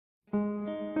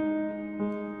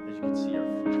can see our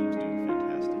team's doing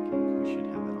fantastic. We should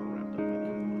have that all wrapped up by the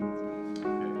end of the month.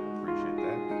 Okay, appreciate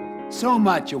that. So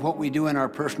much of what we do in our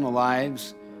personal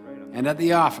lives and at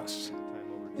the office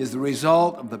is the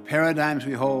result of the paradigms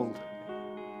we hold.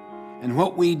 And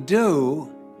what we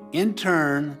do, in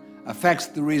turn, affects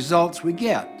the results we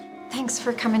get. Thanks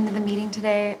for coming to the meeting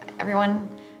today, everyone.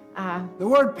 The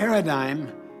word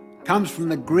paradigm comes from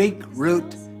the Greek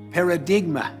root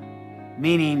paradigma,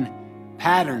 meaning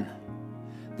pattern,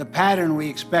 the pattern we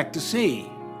expect to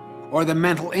see, or the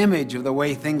mental image of the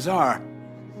way things are.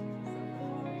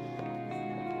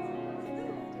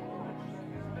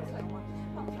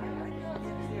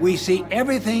 We see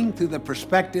everything through the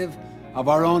perspective of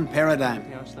our own paradigm.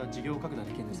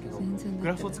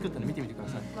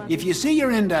 If you see your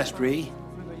industry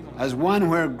as one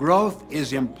where growth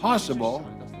is impossible,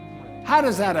 how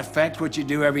does that affect what you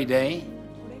do every day?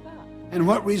 And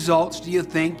what results do you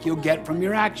think you'll get from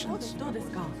your actions?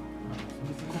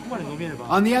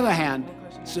 On the other hand,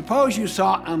 suppose you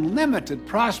saw unlimited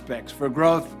prospects for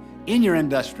growth in your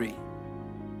industry.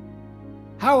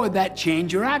 How would that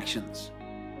change your actions?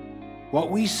 What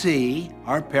we see,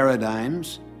 our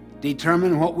paradigms,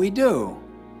 determine what we do,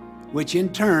 which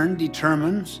in turn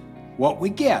determines what we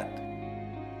get.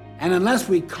 And unless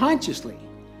we consciously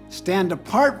stand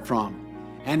apart from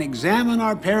and examine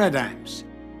our paradigms,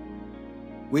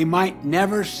 we might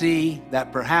never see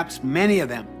that perhaps many of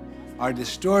them are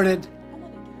distorted,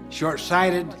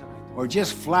 short-sighted, or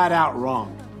just flat out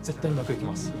wrong.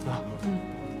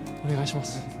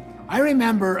 I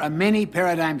remember a mini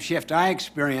paradigm shift I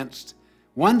experienced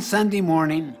one Sunday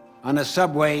morning on a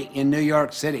subway in New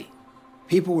York City.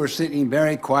 People were sitting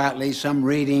very quietly, some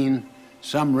reading,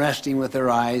 some resting with their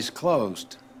eyes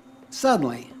closed.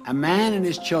 Suddenly, a man and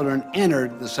his children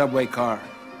entered the subway car.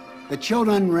 The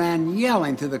children ran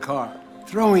yelling through the car,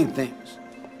 throwing things,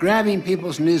 grabbing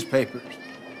people's newspapers.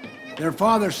 Their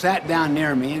father sat down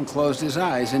near me and closed his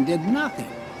eyes and did nothing.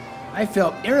 I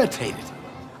felt irritated.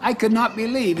 I could not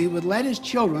believe he would let his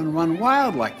children run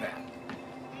wild like that.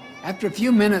 After a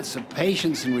few minutes of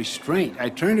patience and restraint, I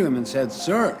turned to him and said,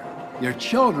 "Sir, your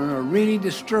children are really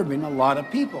disturbing a lot of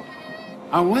people.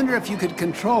 I wonder if you could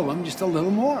control them just a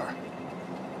little more."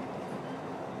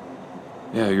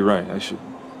 Yeah, you're right. I should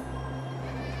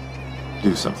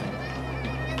do something.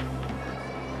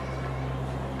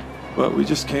 But we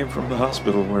just came from the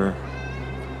hospital where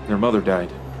their mother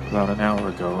died about an hour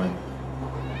ago, and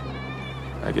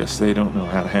I guess they don't know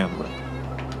how to handle it.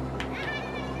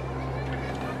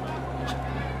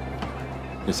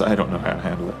 Guess I don't know how to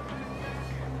handle it.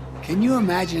 Can you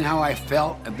imagine how I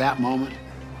felt at that moment?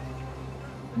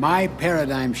 My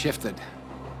paradigm shifted.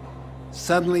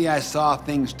 Suddenly I saw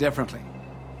things differently.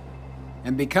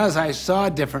 And because I saw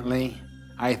differently,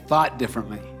 I thought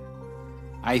differently.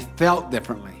 I felt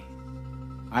differently.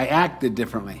 I acted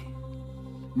differently.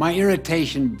 My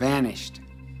irritation vanished.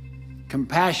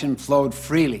 Compassion flowed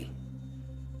freely.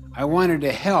 I wanted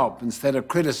to help instead of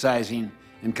criticizing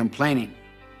and complaining.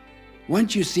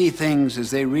 Once you see things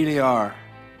as they really are,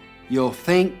 you'll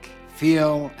think,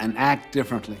 feel, and act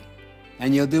differently.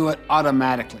 And you'll do it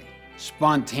automatically,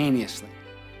 spontaneously.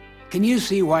 Can you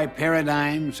see why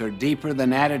paradigms are deeper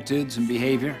than attitudes and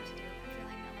behavior?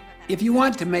 If you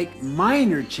want to make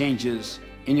minor changes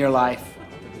in your life,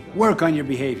 work on your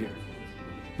behavior.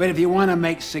 But if you want to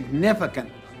make significant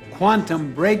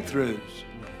quantum breakthroughs,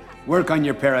 work on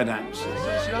your paradigms.